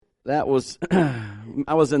That was,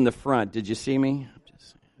 I was in the front. Did you see me?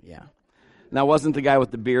 Yeah. And I wasn't the guy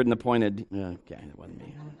with the beard and the pointed, okay, it wasn't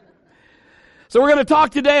me. So we're going to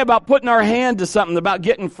talk today about putting our hand to something, about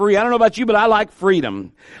getting free. I don't know about you, but I like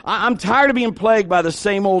freedom. I'm tired of being plagued by the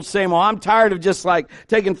same old, same old. I'm tired of just like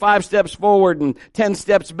taking 5 steps forward and 10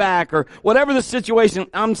 steps back or whatever the situation.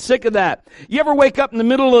 I'm sick of that. You ever wake up in the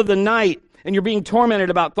middle of the night and you're being tormented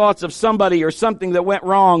about thoughts of somebody or something that went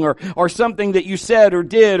wrong or something that you said or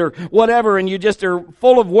did or whatever, and you just are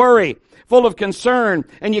full of worry, full of concern,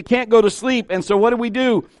 and you can't go to sleep. And so what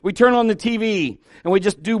do? We turn on the TV and we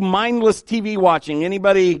just do mindless TV watching.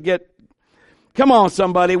 Anybody come on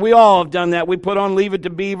somebody, we all have done that. We put on Leave It to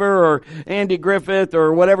Beaver or Andy Griffith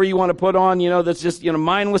or whatever you want to put on, that's just,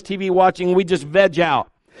 mindless TV watching. We just veg out.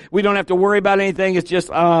 We don't have to worry about anything. It's just,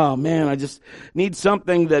 oh man, I just need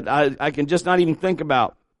something that I can just not even think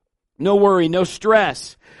about. No worry, no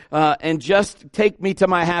stress, and just take me to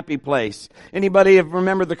my happy place. Anybody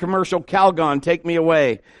remember the commercial Calgon, Take Me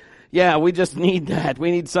Away? Yeah, we just need that.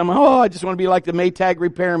 We need I just want to be like the Maytag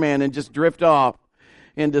repairman and just drift off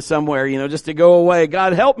into somewhere, just to go away.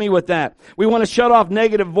 God, help me with that. We want to shut off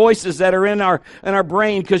negative voices that are in our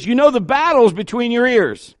brain, because the battle's between your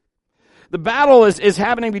ears. The battle is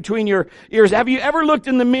happening between your ears. Have you ever looked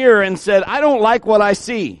in the mirror and said, I don't like what I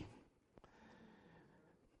see?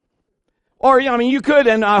 Or, you could,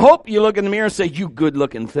 and I hope you look in the mirror and say, you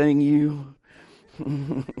good-looking thing, you.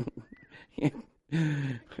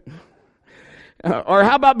 Or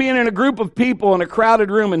how about being in a group of people in a crowded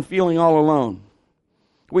room and feeling all alone?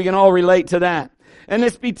 We can all relate to that. And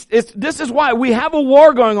this is why we have a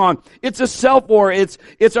war going on. It's a self war. It's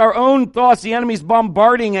our own thoughts. The enemy's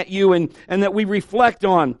bombarding at you and that we reflect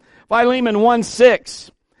on. Philemon 1:6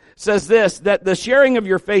 says this, that the sharing of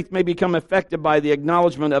your faith may become effective by the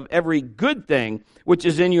acknowledgement of every good thing which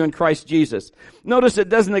is in you in Christ Jesus. Notice it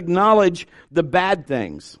doesn't acknowledge the bad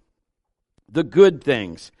things, the good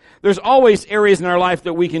things. There's always areas in our life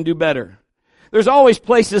that we can do better. There's always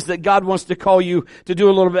places that God wants to call you to do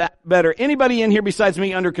a little bit better. Anybody in here besides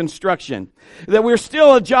me under construction? That we're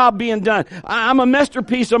still a job being done. I'm a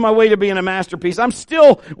masterpiece on my way to being a masterpiece. I'm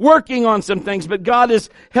still working on some things, but God is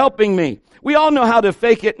helping me. We all know how to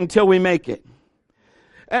fake it until we make it.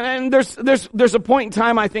 And there's a point in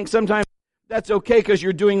time, I think sometimes that's okay because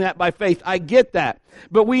you're doing that by faith. I get that.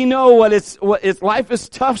 But we know life is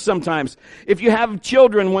tough sometimes. If you have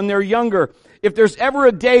children when they're younger, if there's ever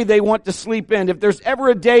a day they want to sleep in, if there's ever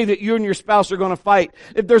a day that you and your spouse are going to fight,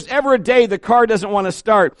 if there's ever a day the car doesn't want to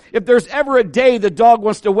start, if there's ever a day the dog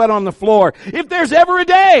wants to wet on the floor, if there's ever a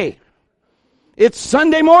day, it's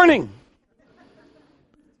Sunday morning.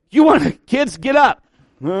 Kids, get up.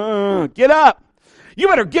 Get up. You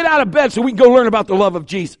better get out of bed so we can go learn about the love of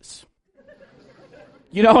Jesus.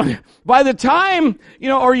 By the time,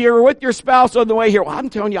 or you're with your spouse on the way here, well, I'm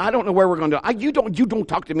telling you, I don't know where we're going to. You don't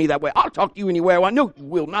talk to me that way. I'll talk to you anyway I want. No, you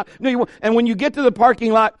will not. No, you won't. And when you get to the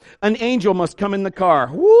parking lot, an angel must come in the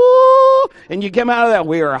car. Woo! And you come out of that.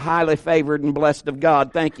 We are highly favored and blessed of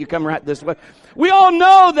God. Thank you. Come right this way. We all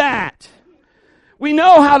know that. We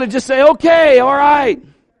know how to just say, okay, all right.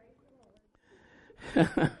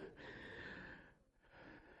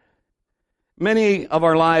 Many of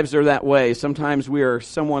our lives are that way. Sometimes we are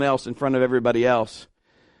someone else in front of everybody else,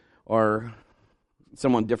 or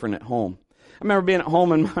someone different at home. I remember being at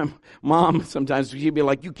home and my mom, sometimes she'd be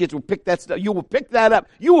like, you kids will pick that stuff. You will pick that up.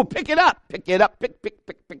 You will pick it up. Pick it up. Pick.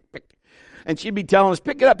 And she'd be telling us,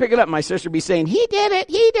 pick it up, pick it up. My sister would be saying, he did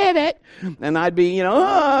it. And I'd be,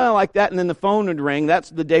 like that. And then the phone would ring.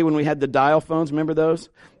 That's the day when we had the dial phones. Remember those?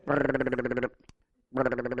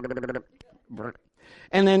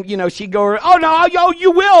 And then, she'd go, oh, no,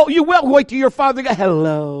 you will. Wait till your father goes,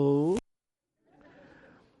 hello.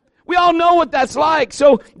 We all know what that's like.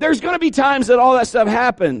 So there's going to be times that all that stuff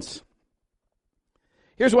happens.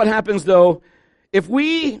 Here's what happens, though. If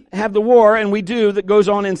we have the war, and we do, that goes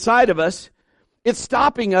on inside of us, it's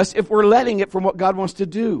stopping us if we're letting it from what God wants to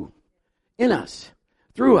do in us,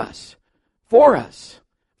 through us, for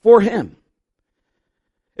Him.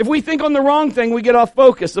 If we think on the wrong thing, we get off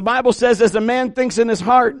focus. The Bible says, as a man thinks in his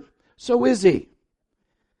heart, so is he.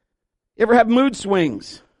 You ever have mood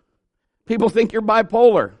swings? People think you're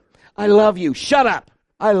bipolar. I love you. Shut up.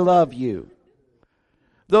 I love you.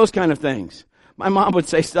 Those kind of things. My mom would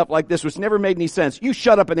say stuff like this, which never made any sense. You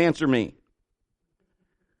shut up and answer me.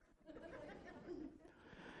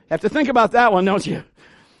 Have to think about that one, don't you?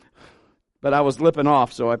 But I was lipping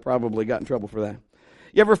off, so I probably got in trouble for that.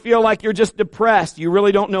 You ever feel like you're just depressed? You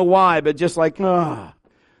really don't know why, but just like,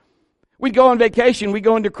 We'd go on vacation. We'd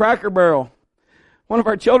go into Cracker Barrel. One of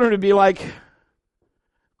our children would be like,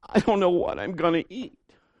 I don't know what I'm going to eat.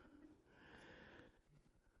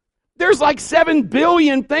 There's like 7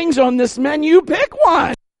 billion things on this menu. Pick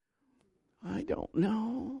one. I don't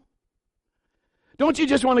know. Don't you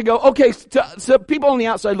just want to go, okay, so people on the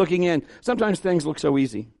outside looking in, sometimes things look so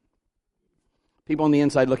easy. People on the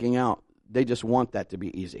inside looking out, they just want that to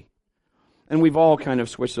be easy. And we've all kind of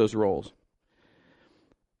switched those roles.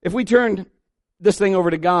 If we turn this thing over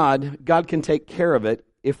to God, God can take care of it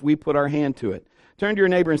if we put our hand to it. Turn to your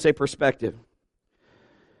neighbor and say perspective.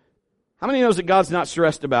 How many knows that God's not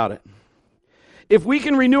stressed about it? If we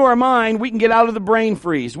can renew our mind, we can get out of the brain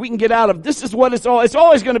freeze. We can get out of, this is what it's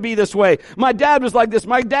always going to be this way. My dad was like this.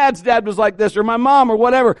 My dad's dad was like this, or my mom, or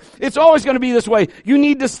whatever. It's always going to be this way. You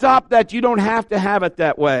need to stop that. You don't have to have it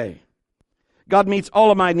that way. God meets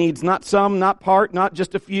all of my needs, not some, not part, not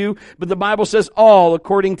just a few, but the Bible says all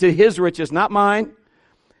according to His riches, not mine,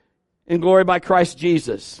 in glory by Christ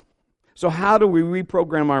Jesus. So how do we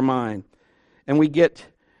reprogram our mind and we get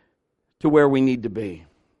to where we need to be?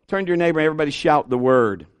 Turn to your neighbor and everybody shout the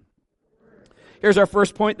Word. Here's our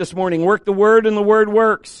first point this morning. Work the Word and the Word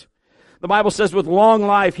works. The Bible says with long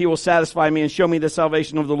life He will satisfy me and show me the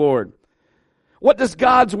salvation of the Lord. What does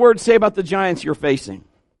God's Word say about the giants you're facing?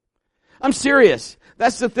 I'm serious.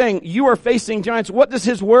 That's the thing. You are facing giants. What does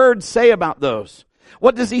His Word say about those?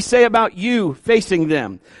 What does He say about you facing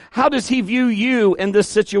them? How does He view you in this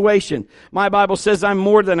situation? My Bible says I'm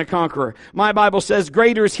more than a conqueror. My Bible says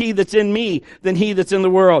greater is He that's in me than he that's in the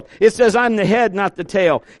world. It says I'm the head, not the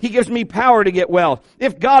tail. He gives me power to get well.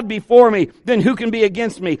 If God be for me, then who can be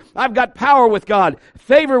against me? I've got power with God,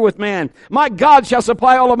 favor with man. My God shall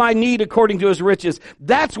supply all of my need according to His riches.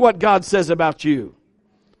 That's what God says about you.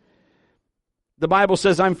 The Bible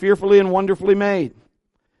says I'm fearfully and wonderfully made.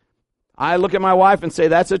 I look at my wife and say,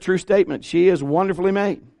 that's a true statement. She is wonderfully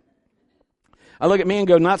made. I look at me and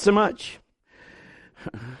go, not so much.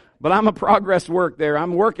 But I'm a progress work there.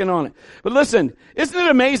 I'm working on it. But listen, isn't it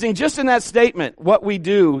amazing just in that statement, what we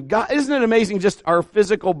do? God, isn't it amazing just our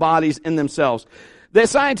physical bodies in themselves? The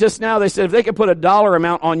scientists now, they said if they could put a dollar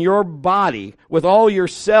amount on your body with all your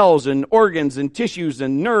cells and organs and tissues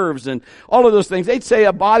and nerves and all of those things, they'd say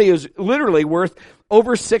a body is literally worth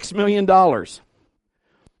over $6 million.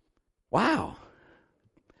 Wow.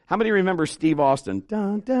 How many remember Steve Austin?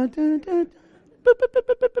 Dun, dun, dun, dun.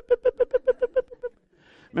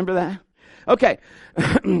 Remember that? Okay.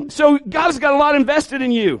 So God's got a lot invested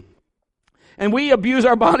in you. And we abuse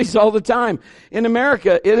our bodies all the time. In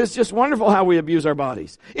America, it is just wonderful how we abuse our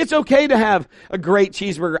bodies. It's okay to have a great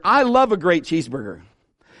cheeseburger. I love a great cheeseburger.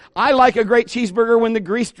 I like a great cheeseburger when the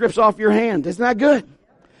grease drips off your hand. Isn't that good?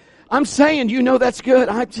 I'm saying, that's good.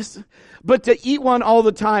 But to eat one all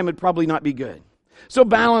the time would probably not be good. So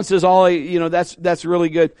balance is all, that's really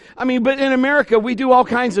good. But in America, we do all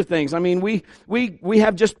kinds of things. We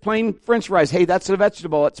have just plain French fries. Hey, that's a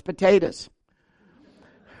vegetable. It's potatoes.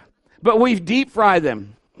 But we deep fry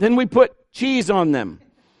them. Then we put cheese on them.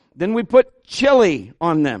 Then we put chili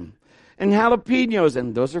on them. And jalapenos,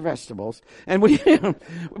 and those are vegetables. And we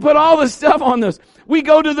put all this stuff on those. We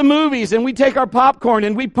go to the movies and we take our popcorn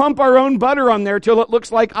and we pump our own butter on there till it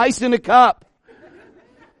looks like ice in a cup.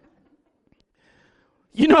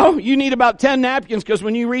 You need about 10 napkins because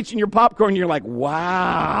when you reach in your popcorn, you're like,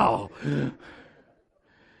 wow.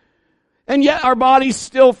 And yet our bodies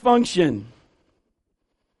still function.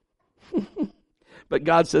 But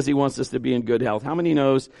God says He wants us to be in good health. How many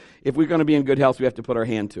knows if we're going to be in good health, we have to put our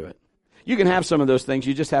hand to it? You can have some of those things.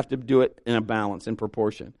 You just have to do it in a balance, in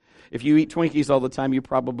proportion. If you eat Twinkies all the time, you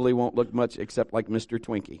probably won't look much except like Mr.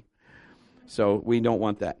 Twinkie. So we don't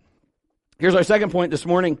want that. Here's our second point this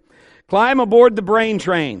morning. Climb aboard the brain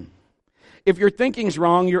train. If your thinking's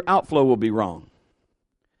wrong, your outflow will be wrong.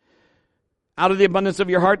 Out of the abundance of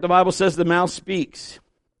your heart, the Bible says the mouth speaks.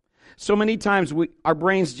 So many times our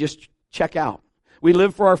brains just check out. We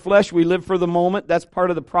live for our flesh. We live for the moment. That's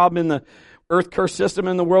part of the problem in the earth curse system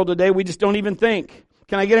in the world today. We just don't even think.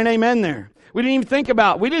 Can I get an amen there? We didn't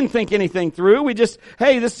even we didn't think anything through. We just,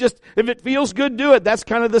 if it feels good, do it. That's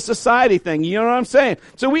kind of the society thing. You know what I'm saying?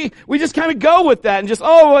 So we just kind of go with that and just,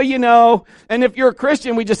 and if you're a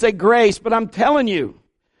Christian, we just say grace. But I'm telling you,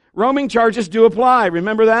 roaming charges do apply.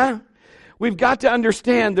 Remember that? We've got to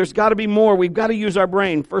understand there's got to be more. We've got to use our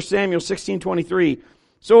brain. 1 Samuel 16:23.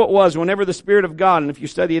 So it was whenever the Spirit of God, and if you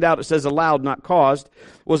study it out, it says allowed, not caused,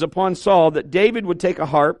 was upon Saul, that David would take a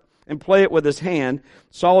harp and play it with his hand.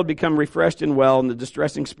 Saul would become refreshed and well, and the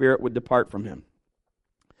distressing spirit would depart from him.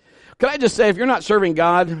 Can I just say, if you're not serving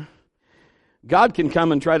God, God can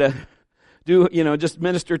come and try to just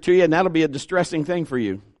minister to you, and that'll be a distressing thing for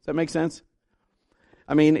you. Does that make sense?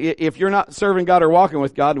 I mean, if you're not serving God or walking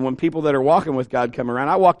with God, and when people that are walking with God come around,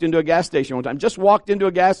 I walked into a gas station one time, just walked into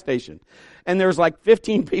a gas station, and there's like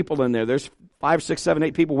 15 people in there. There's 5, 6, 7,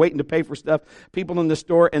 8 people waiting to pay for stuff, people in the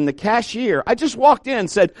store, and the cashier, I just walked in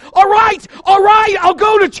and said, all right, I'll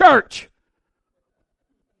go to church.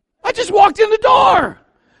 I just walked in the door.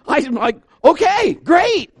 I'm like, okay,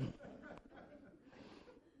 great.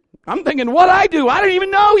 I'm thinking, what I do? I don't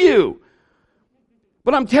even know you.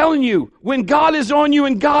 But I'm telling you, when God is on you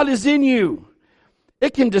and God is in you,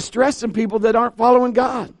 it can distress some people that aren't following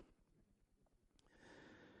God.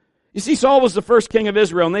 You see, Saul was the first king of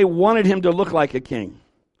Israel, and they wanted him to look like a king.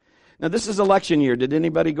 Now, this is election year. Did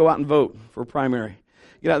anybody go out and vote for primary?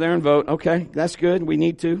 Get out there and vote. Okay, that's good. We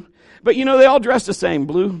need to. But, you know, they all dress the same.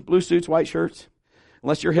 Blue suits, white shirts.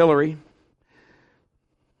 Unless you're Hillary.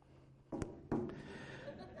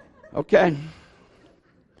 Okay.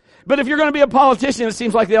 But if you're going to be a politician, it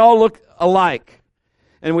seems like they all look alike.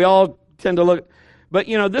 And we all tend to look. But,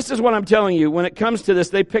 you know, this is what I'm telling you. When it comes to this,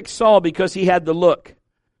 they picked Saul because he had the look.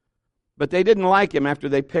 But they didn't like him after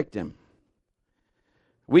they picked him.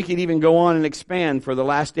 We could even go on and expand for the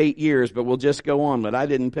last 8 years, but we'll just go on. But I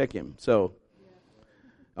didn't pick him. So,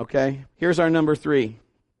 okay. Here's our number 3.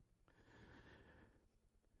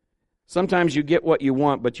 Sometimes you get what you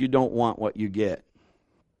want, but you don't want what you get.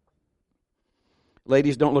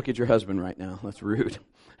 Ladies, don't look at your husband right now. That's rude.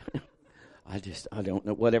 I don't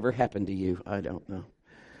know. Whatever happened to you, I don't know.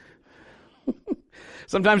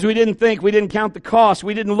 Sometimes we didn't think, we didn't count the cost,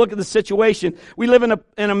 we didn't look at the situation. We live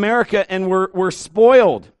in America and we're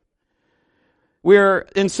spoiled. We're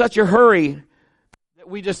in such a hurry that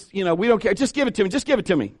we just, we don't care. Just give it to me. Just give it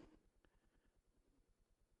to me.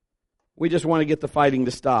 We just want to get the fighting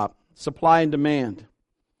to stop. Supply and demand.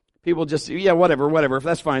 People just, whatever. If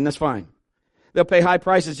that's fine, that's fine. They'll pay high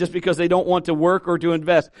prices just because they don't want to work or to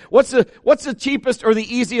invest. What's the cheapest or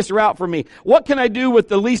the easiest route for me? What can I do with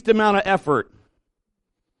the least amount of effort?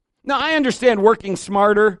 Now, I understand working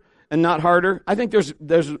smarter and not harder. I think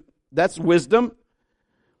that's wisdom,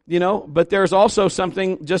 but there's also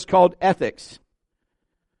something just called ethics,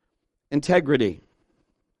 integrity.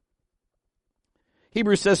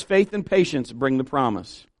 Hebrews says faith and patience bring the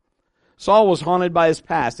promise. Saul was haunted by his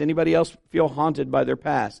past. Anybody else feel haunted by their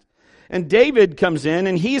past? And David comes in,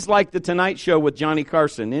 and he's like the Tonight Show with Johnny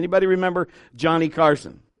Carson. Anybody remember Johnny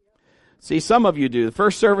Carson? See, some of you do. The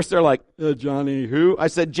first service, they're like, Johnny who? I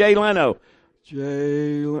said, Jay Leno.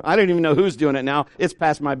 I don't even know who's doing it now. It's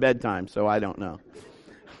past my bedtime, so I don't know.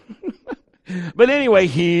 But anyway,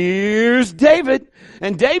 here's David.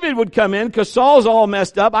 And David would come in because Saul's all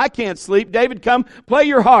messed up. I can't sleep. David, come play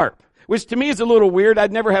your harp, which to me is a little weird.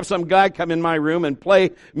 I'd never have some guy come in my room and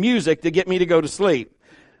play music to get me to go to sleep.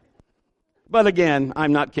 But again,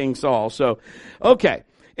 I'm not King Saul, so, okay.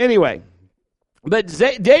 Anyway, but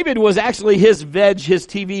David was actually his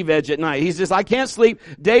TV veg at night. He says, I can't sleep.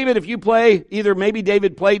 David, if you play, either maybe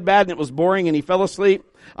David played bad and it was boring and he fell asleep.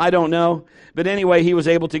 I don't know. But anyway, he was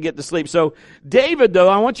able to get to sleep. So David, though,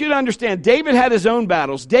 I want you to understand, David had his own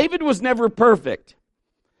battles. David was never perfect.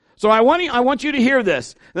 So I want you to hear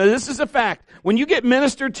this. Now, this is a fact. When you get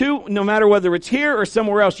ministered to, no matter whether it's here or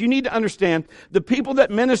somewhere else, you need to understand the people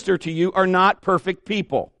that minister to you are not perfect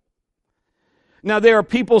people. Now, there are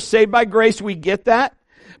people saved by grace. We get that.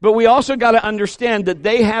 But we also got to understand that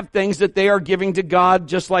they have things that they are giving to God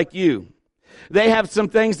just like you. They have some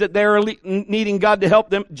things that they're needing God to help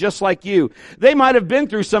them just like you. They might have been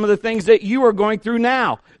through some of the things that you are going through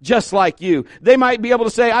now just like you. They might be able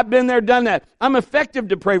to say, I've been there, done that. I'm effective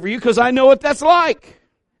to pray for you because I know what that's like.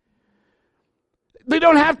 They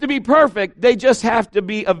don't have to be perfect. They just have to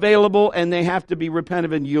be available and they have to be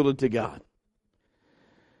repentant and yielded to God.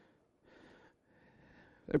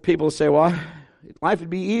 There are people who say, well, life would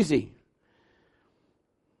be easy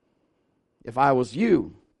if I was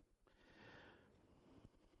you.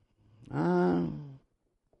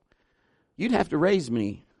 You'd have to raise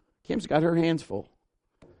me. Kim's got her hands full.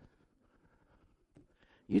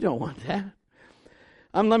 You don't want that.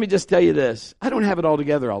 Let me just tell you this. I don't have it all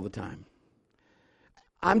together all the time.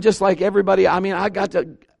 I'm just like everybody.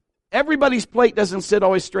 Everybody's plate doesn't sit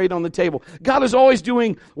always straight on the table. God is always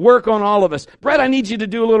doing work on all of us. Brett, I need you to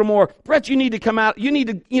do a little more. Brett, you need to come out. You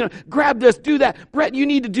need to, grab this, do that. Brett, you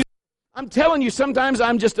need to do. I'm telling you, sometimes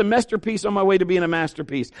I'm just a masterpiece on my way to being a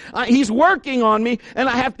masterpiece. He's working on me, and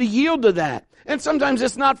I have to yield to that. And sometimes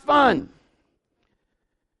it's not fun.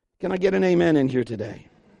 Can I get an amen in here today?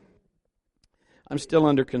 I'm still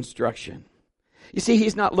under construction. You see,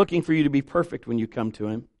 He's not looking for you to be perfect when you come to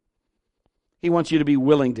Him. He wants you to be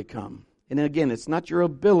willing to come. And again, it's not your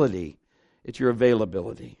ability, it's your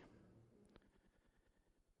availability.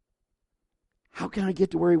 how can I get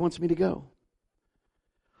to where he wants me to go?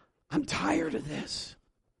 I'm tired of this.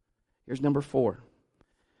 Here's number 4.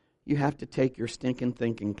 You have to take your stinking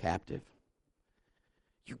thinking captive.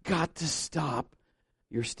 You got to stop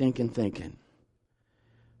your stinking thinking.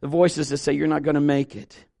 The voices that say you're not going to make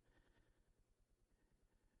it.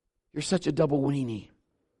 You're such a double weenie.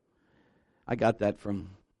 I got that from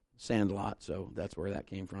Sandlot, so that's where that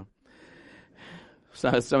came from.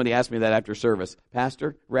 So somebody asked me that after service.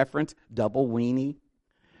 Pastor, reference, double weenie?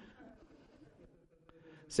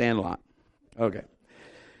 Sandlot. Okay.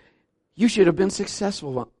 You should have been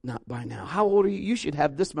successful not by now. How old are you? You should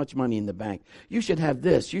have this much money in the bank. You should have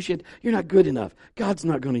this. You're not good enough. God's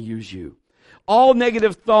not going to use you. All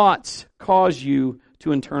negative thoughts cause you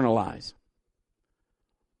to internalize.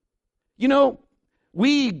 You know,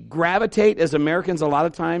 we gravitate as Americans a lot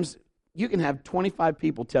of times. You can have 25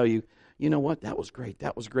 people tell you, you know what, that was great,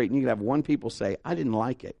 that was great. And you can have one people say, I didn't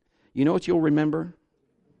like it. You know what you'll remember?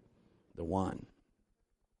 The one.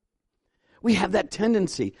 We have that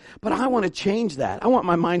tendency, but I want to change that. I want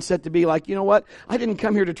my mindset to be like, you know what, I didn't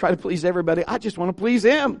come here to try to please everybody. I just want to please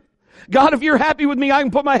Him. God, if you're happy with me, I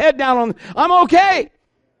can put my head down on, I'm okay.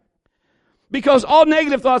 Because all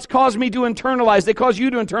negative thoughts cause me to internalize. They cause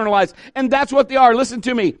you to internalize. And that's what they are. Listen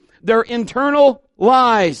to me. They're internal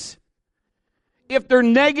lies. If they're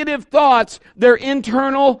negative thoughts, they're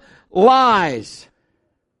internal lies.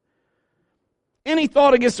 Any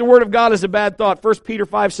thought against the Word of God is a bad thought. 1 Peter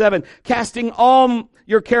 5:7, casting all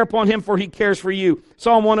your care upon Him, for He cares for you.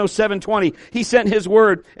 Psalm 107:20, He sent His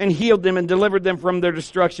Word and healed them and delivered them from their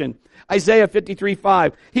destruction. Isaiah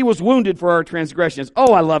 53:5, He was wounded for our transgressions.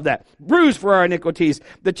 Oh, I love that. Bruised for our iniquities.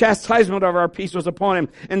 The chastisement of our peace was upon Him,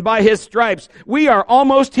 and by His stripes we are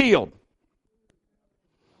almost healed.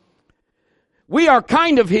 We are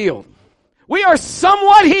kind of healed. We are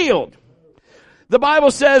somewhat healed. The Bible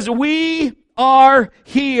says we are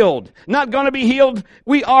healed. Not going to be healed.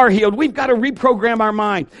 We are healed. We've got to reprogram our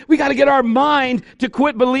mind. We got to get our mind to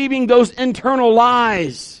quit believing those internal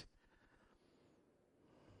lies.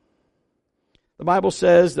 The Bible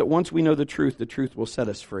says that once we know the truth will set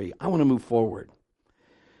us free. I want to move forward.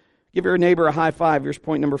 Give your neighbor a high five. Here's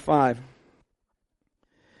point number 5.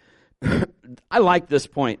 I like this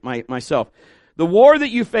point myself. The war that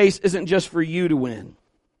you face isn't just for you to win.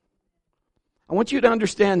 I want you to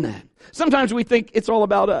understand that. Sometimes we think it's all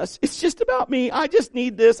about us. It's just about me. I just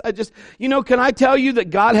need this. Can I tell you that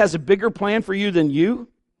God has a bigger plan for you than you?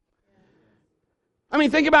 I mean,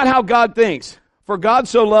 think about how God thinks. For God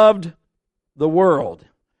so loved the world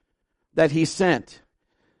that He sent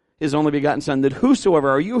His only begotten Son, that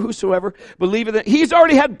whosoever believeth that He's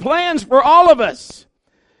already had plans for all of us.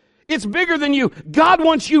 It's bigger than you. God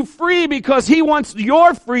wants you free because He wants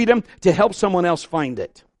your freedom to help someone else find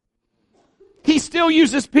it. He still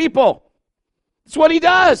uses people. That's what He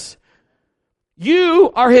does.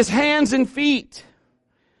 You are His hands and feet.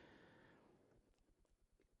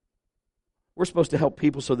 We're supposed to help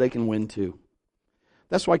people so they can win too.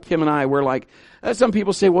 That's why Kim and I, we're like, some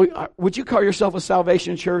people say, well, would you call yourself a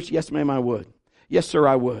Salvation Church? Yes, ma'am, I would. Yes, sir,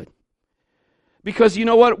 I would. Because you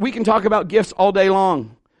know what? We can talk about gifts all day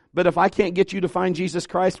long. But if I can't get you to find Jesus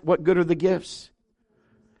Christ, what good are the gifts?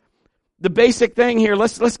 The basic thing here,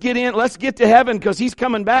 let's get in, let's get to heaven because He's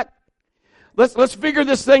coming back. Let's figure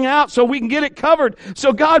this thing out so we can get it covered.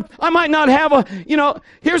 So God, I might not have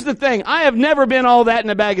here's the thing. I have never been all that in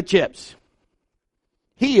a bag of chips.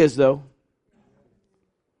 He is though.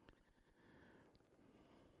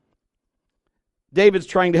 David's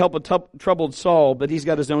trying to help a troubled Saul, but he's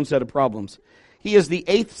got his own set of problems. He is the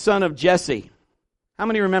 8th son of Jesse. How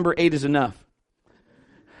many remember 8 is enough?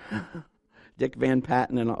 Dick Van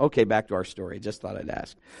Patten and okay, back to our story. Just thought I'd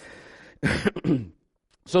ask.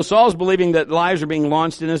 So Saul's believing that lies are being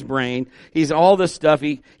launched in his brain. He's all this stuff.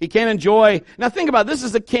 He can't enjoy. Now think about it. This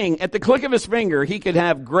is a king. At the click of his finger, he could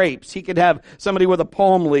have grapes. He could have somebody with a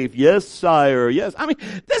palm leaf. Yes, sire. Yes. I mean,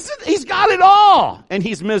 he's got it all. And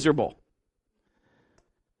he's miserable.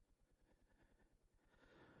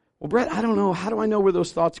 Well, Brett, I don't know. How do I know where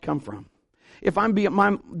those thoughts come from? If I'm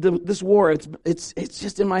this war, it's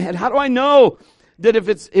just in my head. How do I know that if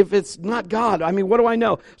it's not God? I mean, what do I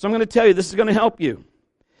know? So I'm going to tell you, this is going to help you.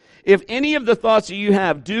 If any of the thoughts that you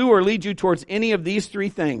have do or lead you towards any of these 3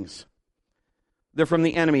 things, they're from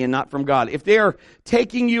the enemy and not from God. If they are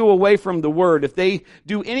taking you away from the Word, if they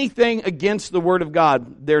do anything against the Word of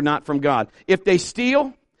God, they're not from God. If they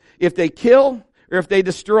steal, if they kill, or if they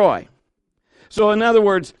destroy. So in other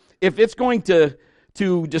words, if it's going to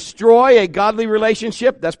destroy a godly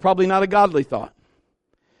relationship, that's probably not a godly thought.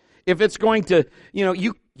 If it's going to,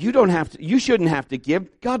 you shouldn't have to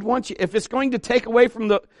give. God wants you. If it's going to take away from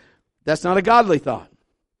That's not a godly thought.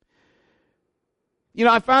 You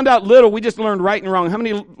know, I found out little. We just learned right and wrong. How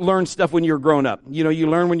many learned stuff when you were growing up? You know, you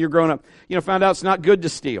learn when you're growing up. You know, found out it's not good to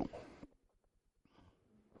steal.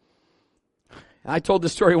 I told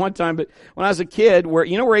this story one time, but when I was a kid, where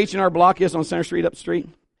H&R Block is on Center Street, up the street?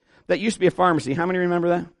 That used to be a pharmacy. How many remember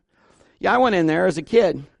that? Yeah, I went in there as a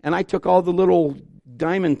kid, and I took all the little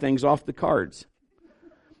diamond things off the cards.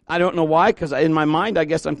 I don't know why, because in my mind, I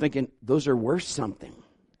guess I'm thinking, those are worth something.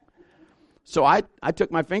 So I took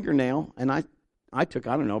my fingernail, and I took,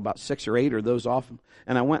 I don't know, about 6 or 8 of those off,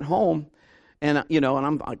 and I went home, and, and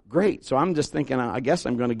I'm like, great. So I'm just thinking, I guess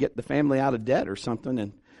I'm going to get the family out of debt or something,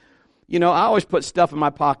 and I always put stuff in my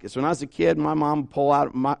pockets. When I was a kid, my mom would pull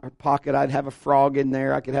out my pocket. I'd have a frog in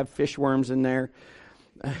there. I could have fish worms in there.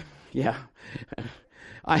 Yeah.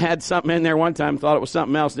 I had something in there one time, thought it was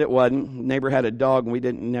something else. It wasn't. Neighbor had a dog, and we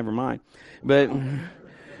didn't, never mind. But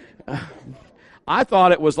I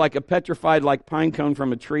thought it was like a petrified, like pine cone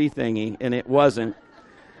from a tree thingy, and it wasn't.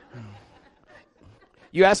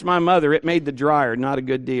 You ask my mother, it made the dryer. Not a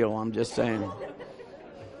good deal, I'm just saying.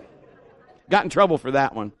 Got in trouble for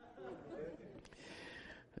that one.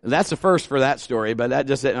 That's the first for that story, but I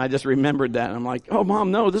just remembered that. And I'm like, oh, Mom,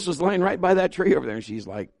 no, this was laying right by that tree over there. And she's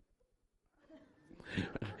like,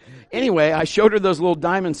 anyway, I showed her those little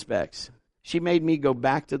diamond specks. She made me go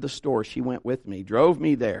back to the store. She went with me, drove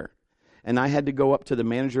me there. And I had to go up to the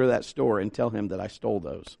manager of that store and tell him that I stole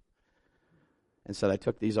those. And said I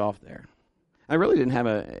took these off there. I really didn't have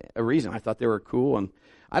a reason. I thought they were cool. And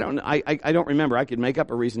I don't remember. I could make up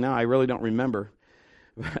a reason now. I really don't remember.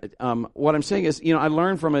 But what I'm saying is, I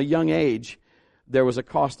learned from a young age there was a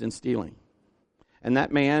cost in stealing. And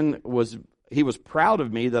that man was proud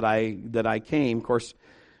of me that I came. Of course,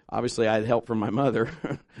 obviously I had help from my mother.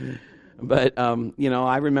 But,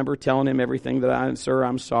 I remember telling him everything sir,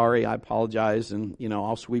 I'm sorry, I apologize, and,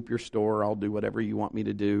 I'll sweep your store, I'll do whatever you want me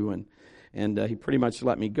to do. And he pretty much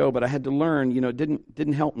let me go. But I had to learn, it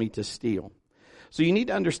didn't help me to steal. So you need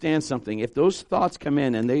to understand something. If those thoughts come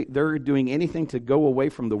in and they're doing anything to go away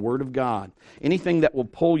from the Word of God, anything that will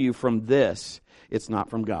pull you from this, it's not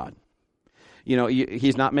from God.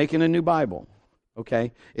 He's not making a new Bible,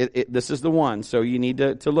 okay? This is the one, so you need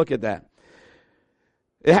to look at that.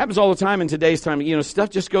 It happens all the time in today's time. Stuff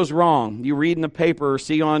just goes wrong. You read in the paper,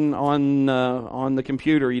 see on the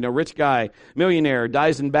computer, rich guy, millionaire,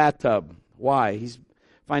 dies in bathtub. Why?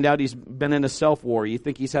 Find out he's been in a self-war. You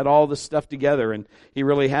think he's had all this stuff together, and he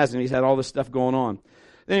really hasn't. He's had all this stuff going on.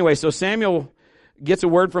 Anyway, so Samuel gets a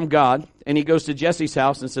word from God, and he goes to Jesse's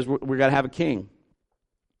house and says, we're going to have a king.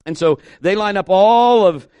 And so they line up all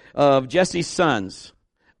of Jesse's sons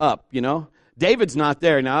up, David's not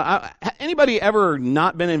there. Now, anybody ever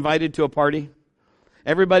not been invited to a party?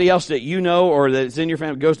 Everybody else that or that's in your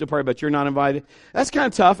family goes to a party, but you're not invited? That's kind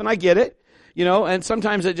of tough, and I get it. And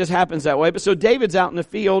sometimes it just happens that way. But so David's out in the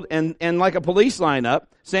field, and like a police lineup,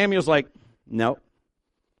 Samuel's like, no.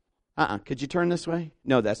 Could you turn this way?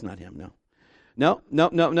 No, that's not him, no.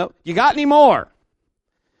 No. You got any more?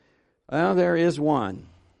 Well, there is one.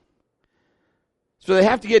 So they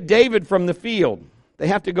have to get David from the field. They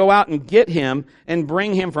have to go out and get him and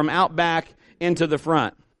bring him from out back into the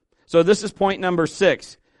front. So this is point number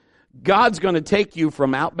 6. God's going to take you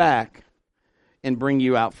from out back and bring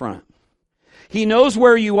you out front. He knows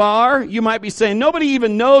where you are. You might be saying, nobody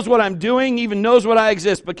even knows what I'm doing, even knows what I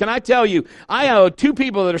exist. But can I tell you, I know 2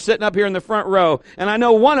 people that are sitting up here in the front row, and I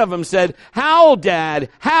know one of them said, How, Dad?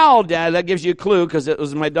 That gives you a clue because it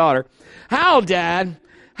was my daughter. How, Dad,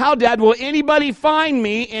 will anybody find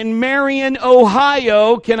me in Marion,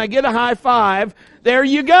 Ohio? Can I get a high five? There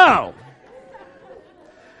you go.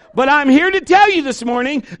 But I'm here to tell you this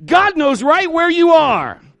morning, God knows right where you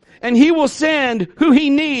are. And He will send who He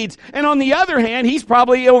needs. And on the other hand, He's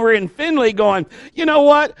probably over in Findlay going, you know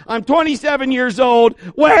what? I'm 27 years old.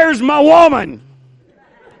 Where's my woman?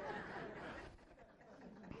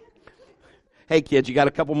 Hey, kids, you got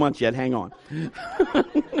a couple months yet. Hang on.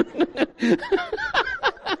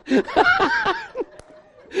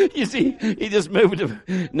 You see, he just moved.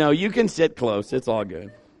 No, you can sit close. It's all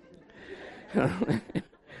good.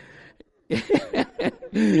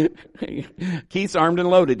 Keith's armed and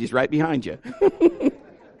loaded. He's right behind you.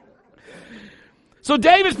 So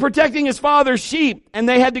David's protecting his father's sheep, and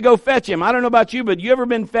they had to go fetch him. I don't know about you, but you ever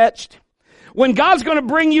been fetched? When God's going to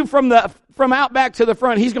bring you from out back to the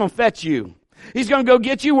front, He's going to fetch you. He's going to go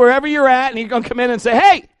get you wherever you're at, and He's going to come in and say,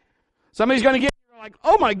 hey, somebody's going to get you. Like,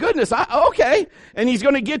 oh my goodness, okay. And He's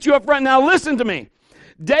going to get you up front. Now listen to me.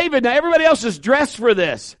 David, now everybody else is dressed for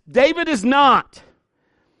this. David is not.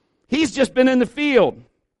 He's just been in the field.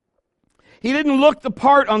 He didn't look the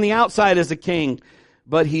part on the outside as a king,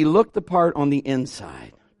 but he looked the part on the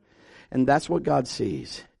inside. And that's what God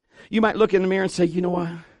sees. You might look in the mirror and say, you know what?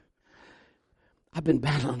 I've been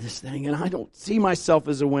battling this thing and I don't see myself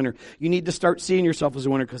as a winner. You need to start seeing yourself as a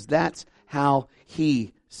winner because that's how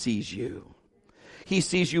he sees you. He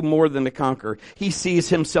sees you more than a conqueror. He sees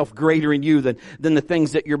himself greater in you than the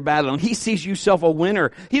things that you're battling. He sees yourself a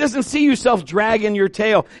winner. He doesn't see yourself dragging your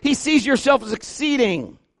tail. He sees yourself as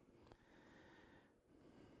succeeding.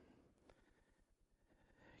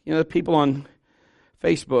 You know, the people on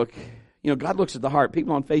Facebook, you know, God looks at the heart.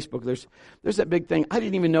 People on Facebook, there's that big thing. I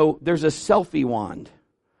didn't even know there's a selfie wand.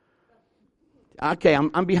 Okay,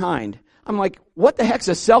 I'm behind. I'm like, what the heck's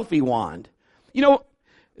a selfie wand? You know,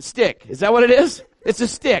 stick. Is that what it is? It's a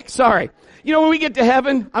stick. Sorry. You know, when we get to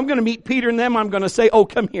heaven, I'm going to meet Peter and them. I'm going to say, oh,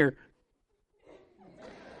 come here.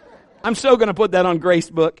 I'm so going to put that on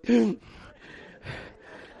Gracebook.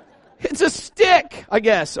 It's a stick, I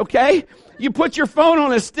guess, okay? You put your phone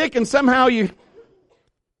on a stick and somehow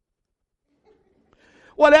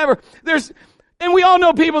whatever. And we all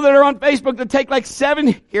know people that are on Facebook that take like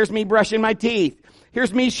 7, here's me brushing my teeth.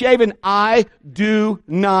 Here's me shaving. I do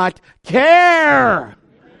not care.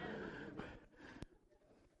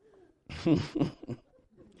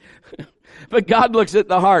 But God looks at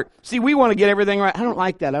the heart. See, we want to get everything right. I don't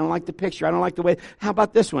like that. I don't like the picture. I don't like the way. How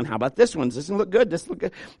about this one? How about this one? Does this look good? Does this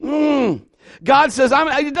look good? God says,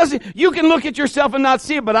 you can look at yourself and not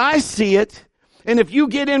see it, but I see it. And if you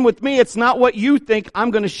get in with me, it's not what you think.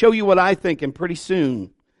 I'm going to show you what I think. And pretty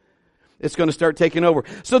soon, it's going to start taking over.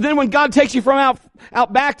 So then when God takes you from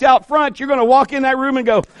out back to out front, you're going to walk in that room and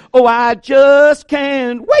go, oh, I just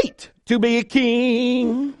can't wait to be a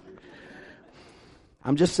king.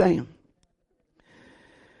 I'm just saying.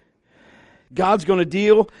 God's going to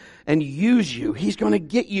deal and use you. He's going to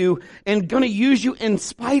get you and going to use you in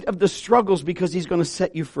spite of the struggles because he's going to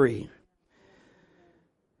set you free.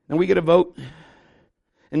 And we get a vote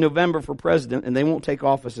in November for president, and they won't take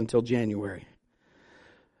office until January.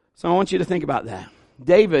 So I want you to think about that.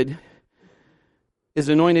 David is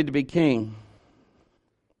anointed to be king,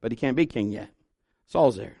 but he can't be king yet.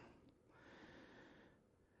 Saul's there.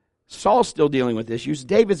 Saul's still dealing with issues.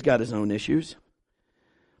 David's got his own issues.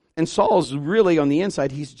 And Saul's really on the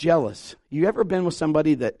inside, he's jealous. You ever been with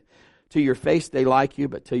somebody that to your face they like you,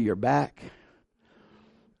 but to your back,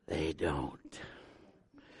 they don't?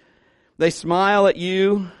 They smile at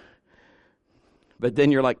you, but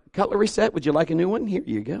then you're like, cutlery set, would you like a new one? Here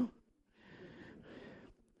you go.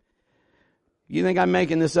 You think I'm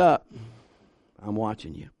making this up? I'm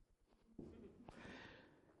watching you.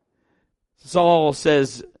 Saul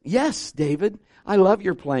says, yes, David, I love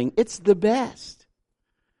your playing. It's the best.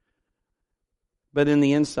 But in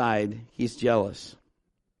the inside, he's jealous.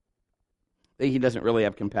 He doesn't really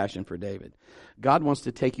have compassion for David. God wants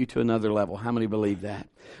to take you to another level. How many believe that?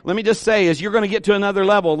 Let me just say, as you're going to get to another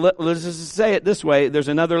level, let's just say it this way. There's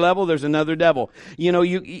another level, there's another devil. You know,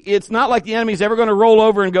 it's not like the enemy's ever going to roll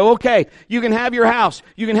over and go, okay, you can have your house,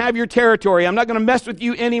 you can have your territory, I'm not going to mess with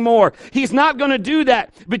you anymore. He's not going to do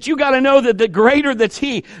that. But you got to know that the greater that's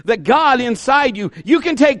he, that God inside you, you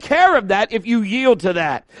can take care of that if you yield to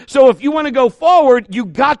that. So if you want to go forward, you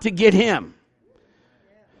got to get him.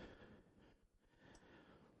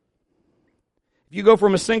 If you go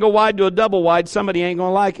from a single wide to a double wide, somebody ain't going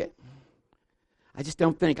to like it. I just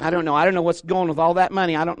don't think. I don't know what's going with all that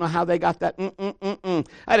money. I don't know how they got that. I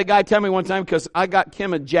had a guy tell me one time because I got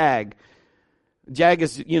Kim a Jag. Jag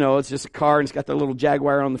is, it's just a car and it's got the little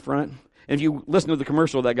Jaguar on the front. And if you listen to the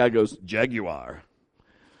commercial, that guy goes, Jaguar.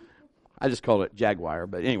 I just called it Jaguar,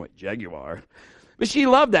 but anyway, Jaguar. But she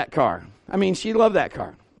loved that car. She loved that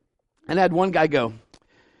car. And I had one guy go,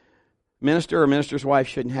 minister or minister's wife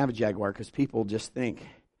shouldn't have a Jaguar because people just think,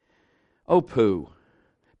 oh, poo.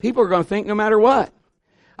 People are going to think no matter what.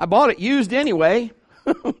 I bought it used anyway,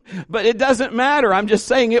 but it doesn't matter. I'm just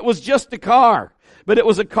saying it was just a car, but it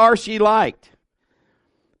was a car she liked.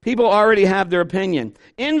 People already have their opinion.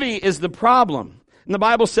 Envy is the problem. And the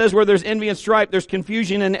Bible says where there's envy and strife, there's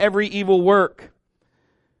confusion in every evil work.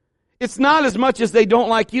 It's not as much as they don't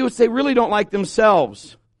like you, it's they really don't like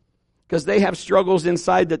themselves. Because they have struggles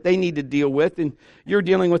inside that they need to deal with, and you're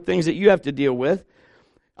dealing with things that you have to deal with.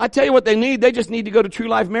 I tell you what they need. They just need to go to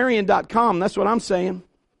truelifemarion.com. That's what I'm saying.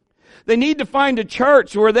 They need to find a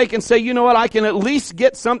church where they can say, you know what, I can at least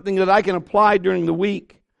get something that I can apply during the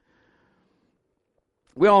week.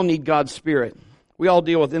 We all need God's Spirit. We all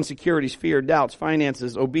deal with insecurities, fear, doubts,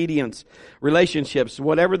 finances, obedience, relationships,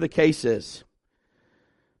 whatever the case is.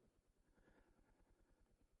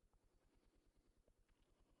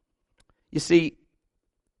 You see,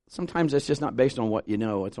 sometimes it's just not based on what you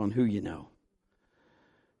know, it's on who you know.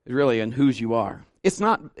 really in whose you are. It's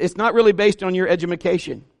not really based on your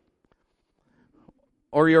education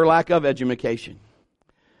or your lack of education.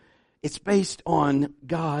 It's based on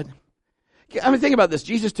God. I mean, think about this.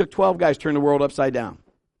 Jesus took 12 guys, turned the world upside down.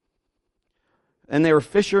 And they were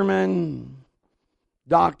fishermen,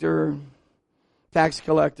 doctor, tax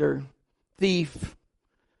collector, thief.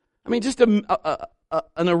 I mean, just an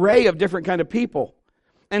array of different kind of people.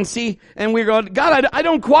 And we go, God, I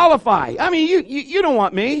don't qualify. I mean, you don't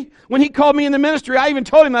want me. When he called me in the ministry, I even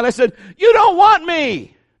told him that. I said, you don't want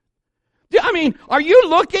me. I mean, are you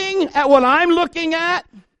looking at what I'm looking at?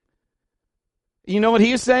 You know what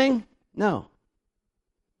he is saying? No,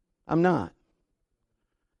 I'm not.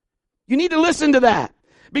 You need to listen to that.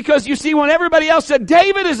 Because you see, when everybody else said,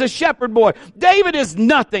 David is a shepherd boy. David is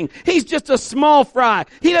nothing. He's just a small fry.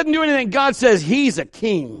 He doesn't do anything. God says he's a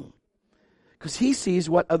king. Because he sees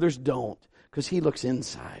what others don't. Because he looks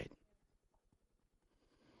inside.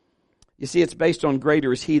 You see, it's based on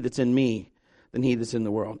greater is he that's in me than he that's in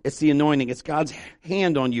the world. It's the anointing. It's God's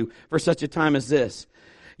hand on you for such a time as this.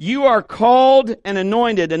 You are called and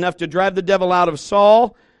anointed enough to drive the devil out of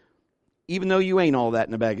Saul, even though you ain't all that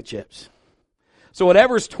in a bag of chips. So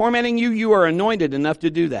whatever's tormenting you, you are anointed enough to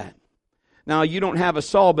do that. Now, you don't have a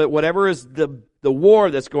Saul, but whatever is the war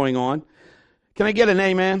that's going on, can I get an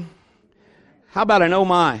amen? How about an oh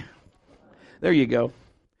my? There you go.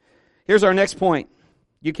 Here's our next point.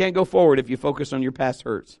 You can't go forward if you focus on your past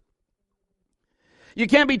hurts. You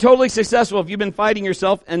can't be totally successful if you've been fighting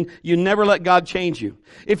yourself and you never let God change you.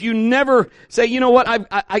 If you never say, you know what,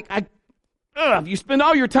 if you spend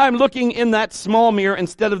all your time looking in that small mirror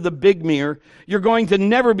instead of the big mirror, you're going to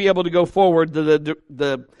never be able to go forward to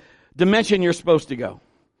the dimension you're supposed to go.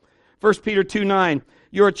 1 Peter 2:9,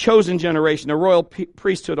 you're a chosen generation, a royal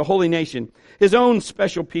priesthood, a holy nation, his own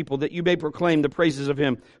special people, that you may proclaim the praises of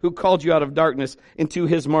him who called you out of darkness into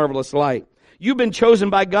his marvelous light. You've been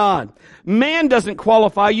chosen by God. Man doesn't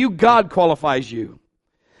qualify you, God qualifies you.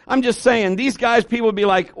 I'm just saying, these guys, people would be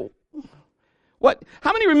like, what?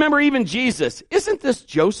 How many remember even Jesus? Isn't this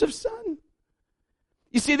Joseph's son?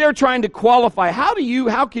 You see, they're trying to qualify. How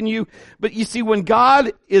can you? But you see, when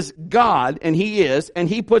God is God, and he is, and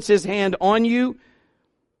he puts his hand on you,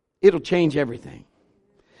 it'll change everything.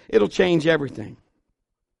 It'll change everything.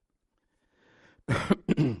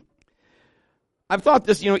 I've thought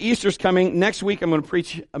this, Easter's coming. Next week I'm going to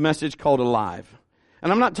preach a message called Alive.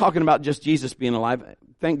 And I'm not talking about just Jesus being alive.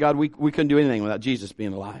 Thank God we couldn't do anything without Jesus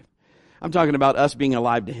being alive. I'm talking about us being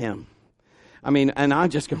alive to him. I mean, and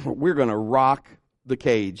we're going to rock the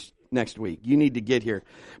cage next week. You need to get here.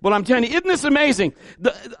 But I'm telling you, isn't this amazing?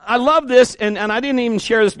 I love this, and I didn't even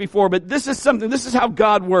share this before, but this is how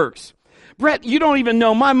God works. Brett, you don't even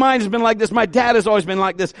know. My mind has been like this. My dad has always been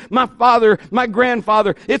like this. My father, my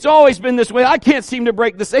grandfather, it's always been this way. I can't seem to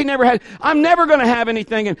break this. I'm never going to have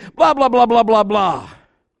anything, and blah, blah, blah, blah, blah, blah.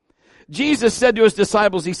 Jesus said to his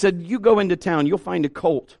disciples, he said, you go into town, you'll find a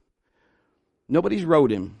colt. Nobody's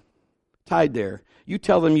rode him, tied there. You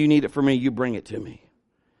tell them you need it for me, you bring it to me.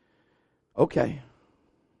 Okay.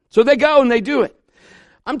 So they go and they do it.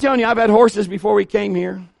 I'm telling you, I've had horses before we came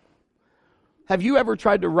here. Have you ever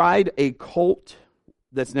tried to ride a colt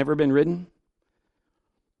that's never been ridden?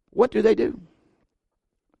 What do?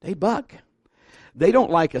 They buck. They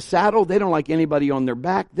don't like a saddle. They don't like anybody on their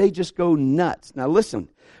back. They just go nuts. Now listen,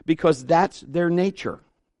 because that's their nature.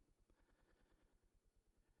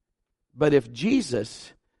 But if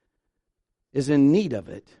Jesus is in need of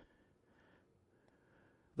it,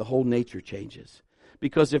 the whole nature changes.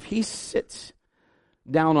 Because if he sits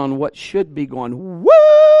down on what should be going, woo!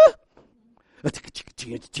 If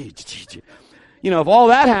all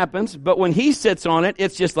that happens, but when he sits on it,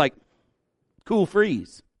 it's just like cool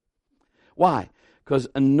freeze. Why? Because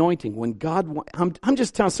anointing, when God, I'm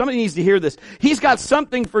just telling, somebody needs to hear this. He's got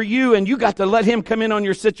something for you, and you got to let him come in on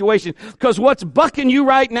your situation. Because what's bucking you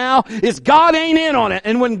right now is God ain't in on it.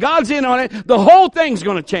 And when God's in on it, the whole thing's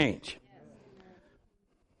going to change.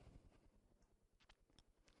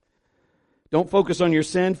 Don't focus on your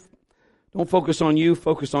sin. Don't focus on you.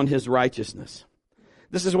 Focus on his righteousness.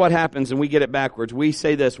 This is what happens, and we get it backwards. We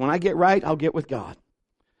say this, when I get right, I'll get with God.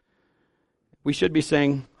 We should be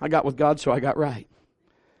saying, I got with God, so I got right.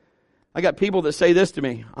 I got people that say this to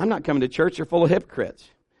me, I'm not coming to church, they're full of hypocrites.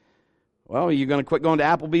 Well, are you going to quit going to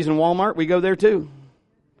Applebee's and Walmart? We go there too.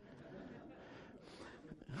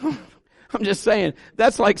 I'm just saying,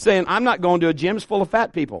 that's like saying, I'm not going to a gym full of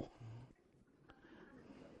fat people.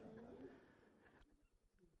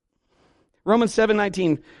 Romans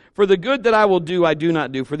 7:19, For the good that I will do, I do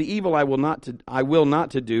not do. For the evil I will not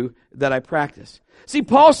to do, that I practice. See,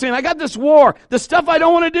 Paul's saying, I got this war. The stuff I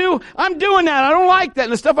don't want to do, I'm doing that. I don't like that.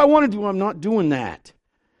 And the stuff I want to do, I'm not doing that.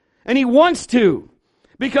 And he wants to.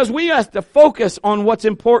 Because we have to focus on what's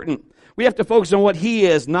important. We have to focus on what he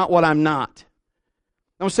is, not what I'm not.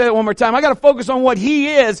 I'm going to say that one more time. I got to focus on what he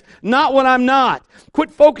is, not what I'm not.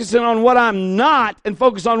 Quit focusing on what I'm not and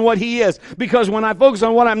focus on what he is. Because when I focus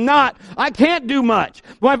on what I'm not, I can't do much.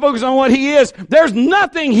 When I focus on what he is, there's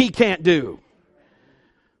nothing he can't do.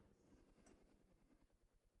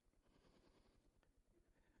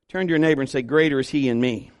 Turn to your neighbor and say, greater is he in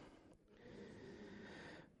me.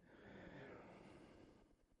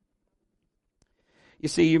 You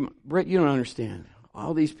see, Brett, you don't understand.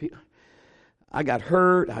 All these people, I got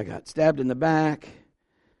hurt, I got stabbed in the back.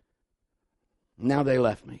 Now they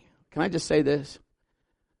left me. Can I just say this?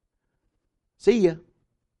 See ya.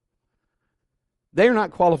 They're not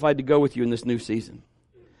qualified to go with you in this new season.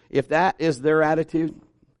 If that is their attitude,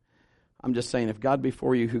 I'm just saying, if God be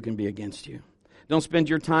for you, who can be against you? Don't spend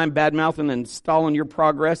your time bad-mouthing and stalling your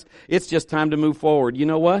progress. It's just time to move forward. You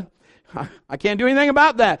know what? I can't do anything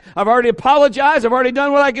about that. I've already apologized. I've already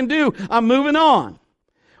done what I can do. I'm moving on.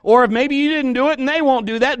 Or if maybe you didn't do it and they won't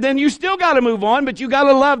do that, then you still got to move on, but you got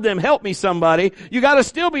to love them. Help me, somebody. You got to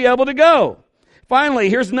still be able to go. Finally,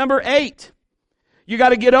 here's number 8. You got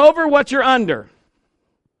to get over what you're under.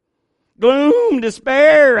 Gloom,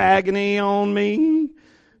 despair, agony on me.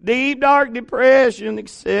 Deep, dark depression,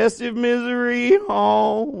 excessive misery.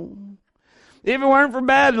 Oh, if it weren't for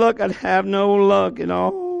bad luck, I'd have no luck at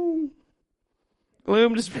all.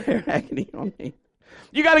 Gloom, despair, agony on me.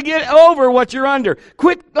 You got to get over what you're under.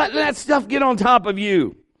 Quit letting that stuff get on top of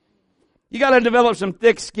you. You got to develop some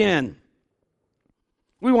thick skin.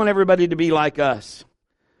 We want everybody to be like us.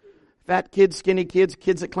 Fat kids, skinny kids,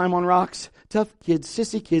 kids that climb on rocks, tough kids,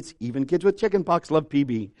 sissy kids, even kids with chicken pox love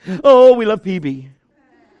PB. Oh, we love PB.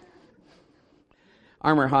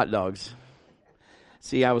 Armour hot dogs.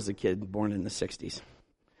 See, I was a kid born in the 60s.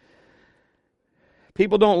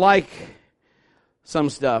 People don't like some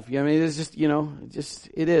stuff. I mean, it's just,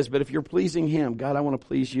 it is. But if you're pleasing him, God, I want to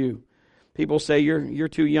please you. People say you're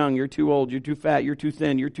too young, you're too old, you're too fat, you're too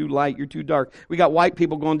thin, you're too light, you're too dark. We got white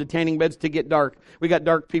people going to tanning beds to get dark. We got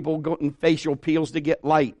dark people going facial peels to get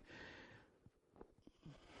light.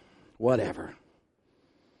 Whatever.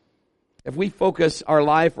 If we focus our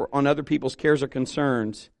life on other people's cares or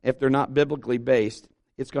concerns, if they're not biblically based,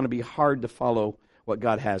 it's going to be hard to follow what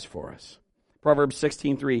God has for us. Proverbs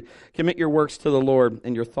 16:3, commit your works to the Lord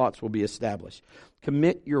and your thoughts will be established.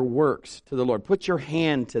 Commit your works to the Lord. Put your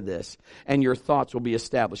hand to this and your thoughts will be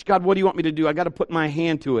established. God, what do you want me to do? I got to put my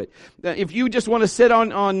hand to it. If you just want to sit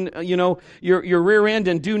on your rear end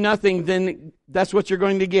and do nothing, then that's what you're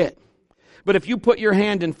going to get. But if you put your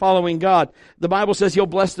hand in following God, the Bible says he'll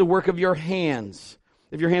bless the work of your hands.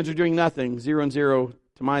 If your hands are doing nothing, 0 and 0,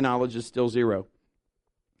 to my knowledge, is still 0.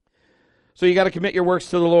 So you got to commit your works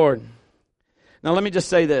to the Lord. Now let me just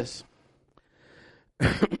say this.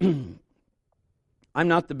 I'm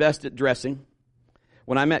not the best at dressing.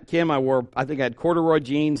 When I met Kim, I think I had corduroy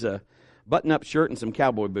jeans, a button-up shirt, and some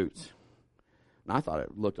cowboy boots. And I thought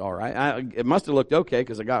it looked all right. It must have looked okay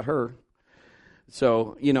because I got her.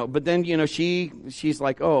 So, but then, she's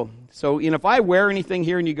like, oh, so, if I wear anything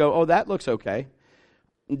here and you go, oh, that looks okay,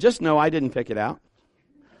 just know I didn't pick it out.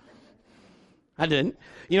 I didn't.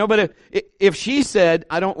 But if she said,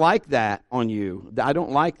 I don't like that on you,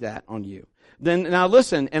 then now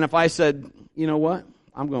listen, and if I said, you know what,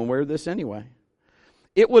 I'm going to wear this anyway,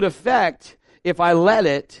 it would affect, if I let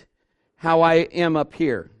it, how I am up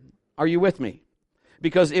here. Are you with me?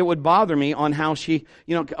 Because it would bother me on how she,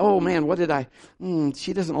 oh man, what did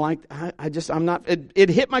she doesn't like, I'm not, it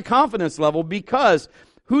hit my confidence level because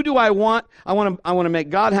who do I want? I want to make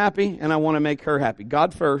God happy and I want to make her happy.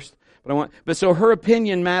 God first, but so her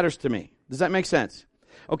opinion matters to me. Does that make sense?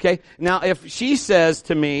 Okay. Now if she says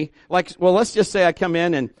to me, let's just say I come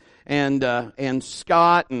in and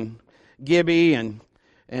Scott and Gibby and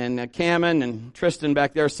Cameron and Tristan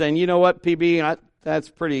back there saying, you know what, PB,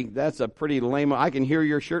 that's a pretty lame. I can hear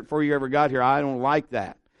your shirt before you ever got here. I don't like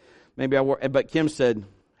that. Maybe I wore, but Kim said,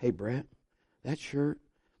 hey, Brett, that shirt,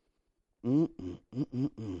 man,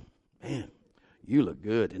 you look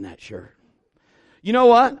good in that shirt. You know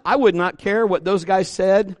what? I would not care what those guys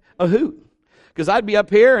said a hoot. Because I'd be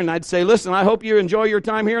up here and I'd say, listen, I hope you enjoy your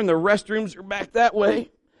time here and the restrooms are back that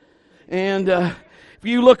way. And if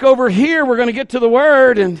you look over here, we're going to get to the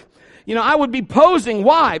Word and I would be posing.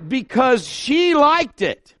 Why? Because she liked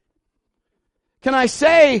it. Can I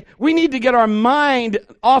say we need to get our mind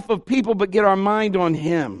off of people but get our mind on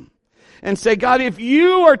Him? and say, God, if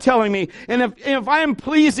you are telling me, and if I am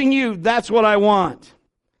pleasing you, that's what I want.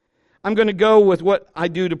 I'm going to go with what I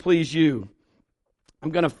do to please you. I'm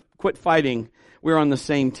going to quit fighting. We're on the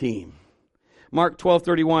same team. Mark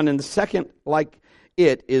 12:31, and the second like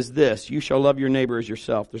it is this: you shall love your neighbor as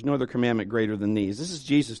yourself. There's no other commandment greater than these. This is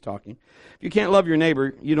Jesus talking. If you can't love your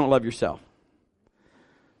neighbor, you don't love yourself.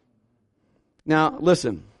 Now,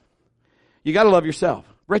 listen. You got to love yourself.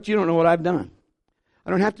 Brett, you don't know what I've done. I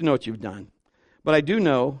don't have to know what you've done. But I do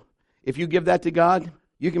know if you give that to God,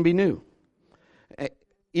 you can be new.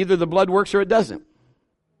 Either the blood works or it doesn't.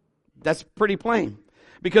 That's pretty plain.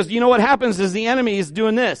 Because you know what happens is the enemy is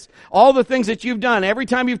doing this. All the things that you've done, every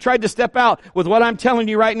time you've tried to step out with what I'm telling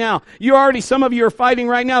you right now, some of you are fighting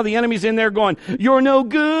right now. The enemy's in there going, you're no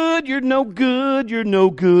good, you're no good, you're no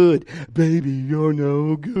good. Baby, you're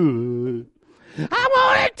no good. I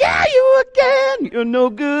want to tell you again, you're no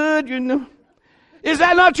good, you're no... Is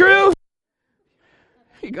that not true?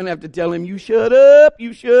 You're going to have to tell him, you shut up,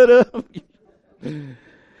 you shut up.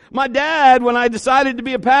 My dad, when I decided to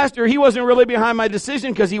be a pastor, he wasn't really behind my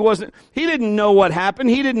decision because he didn't know what happened.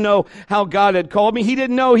 He didn't know how God had called me. He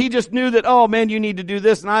didn't know. He just knew that, oh man, you need to do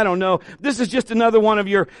this, and I don't know. This is just another one of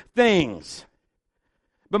your things.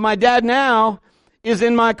 But my dad now is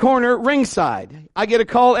in my corner ringside. I get a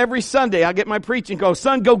call every Sunday. I get my preaching call.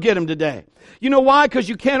 Son, go get him today. You know why? Because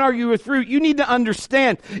you can't argue with fruit. You need to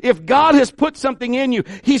understand, if God has put something in you,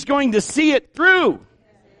 He's going to see it through.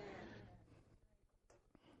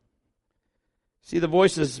 See, the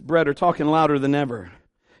voices, Brett, are talking louder than ever.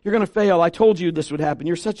 You're going to fail. I told you this would happen.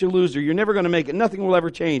 You're such a loser. You're never going to make it. Nothing will ever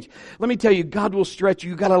change. Let me tell you, God will stretch you.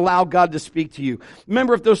 You've got to allow God to speak to you.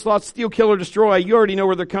 Remember, if those thoughts steal, kill, or destroy, you already know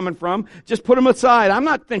where they're coming from. Just put them aside. I'm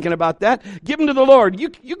not thinking about that. Give them to the Lord. You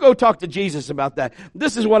go talk to Jesus about that.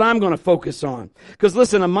 This is what I'm going to focus on. Because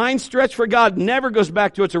listen, a mind stretch for God never goes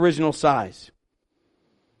back to its original size.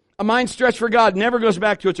 A mind stretch for God never goes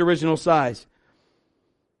back to its original size.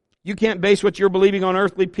 You can't base what you're believing on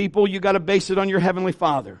earthly people. You got to base it on your heavenly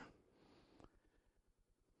Father.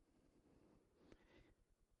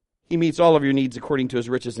 He meets all of your needs according to His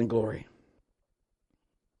riches and glory.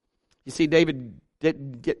 You see, David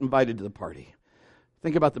didn't get invited to the party.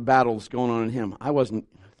 Think about the battles going on in him. They didn't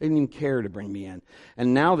even care to bring me in.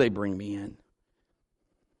 And now they bring me in.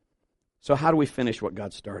 So how do we finish what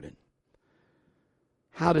God started?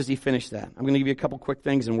 How does He finish that? I'm going to give you a couple quick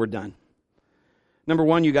things and we're done. Number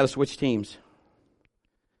one, you got to switch teams.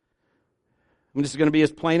 I'm just going to be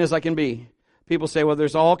as plain as I can be. People say, well,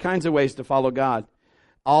 there's all kinds of ways to follow God.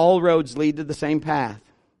 All roads lead to the same path.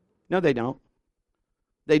 No, they don't.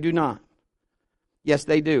 They do not. Yes,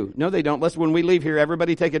 they do. No, they don't. When we leave here,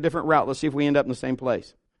 everybody take a different route. Let's see if we end up in the same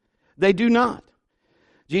place. They do not.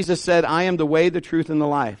 Jesus said, I am the way, the truth, and the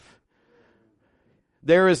life.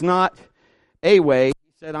 There is not a way.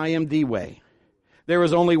 He said, I am the way. There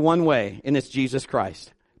is only one way, and it's Jesus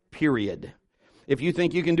Christ. Period. If you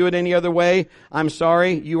think you can do it any other way, I'm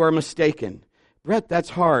sorry, you are mistaken. Brett, that's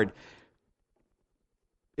hard.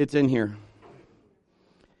 It's in here.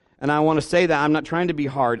 And I want to say that. I'm not trying to be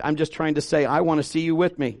hard. I'm just trying to say, I want to see you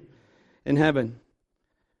with me in heaven.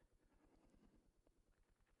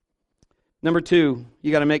 Number two,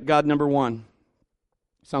 you got to make God number one.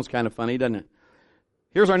 Sounds kind of funny, doesn't it?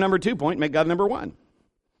 Here's our number 2 point, make God number one.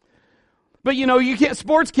 But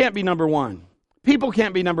sports can't be number one. People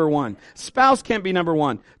can't be number one. Spouse can't be number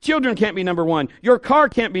one. Children can't be number one. Your car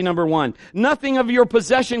can't be number one. Nothing of your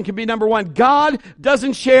possession can be number one. God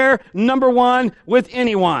doesn't share number one with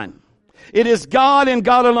anyone. It is God and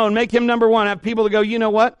God alone. Make Him number one. I have people that go, you know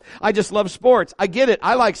what? I just love sports. I get it.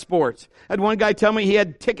 I like sports. I had one guy tell me he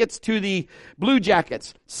had tickets to the Blue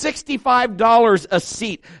Jackets. $65 a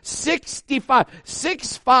seat.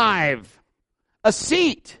 $65 a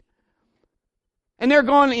seat. And they're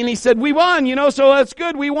going, and he said, we won, so that's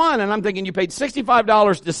good, we won. And I'm thinking, you paid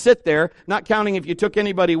 $65 to sit there, not counting if you took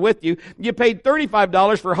anybody with you. You paid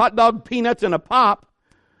 $35 for hot dog, peanuts, and a pop.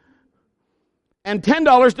 And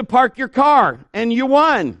 $10 to park your car. And you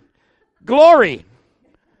won. Glory.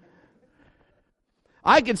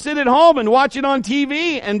 I could sit at home and watch it on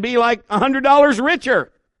TV and be like $100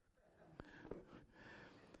 richer.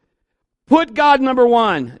 Put God number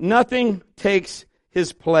one. Nothing takes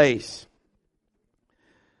His place.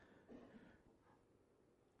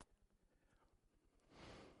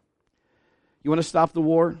 You want to stop the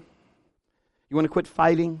war? You want to quit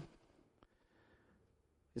fighting?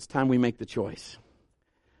 It's time we make the choice.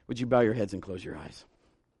 Would you bow your heads and close your eyes?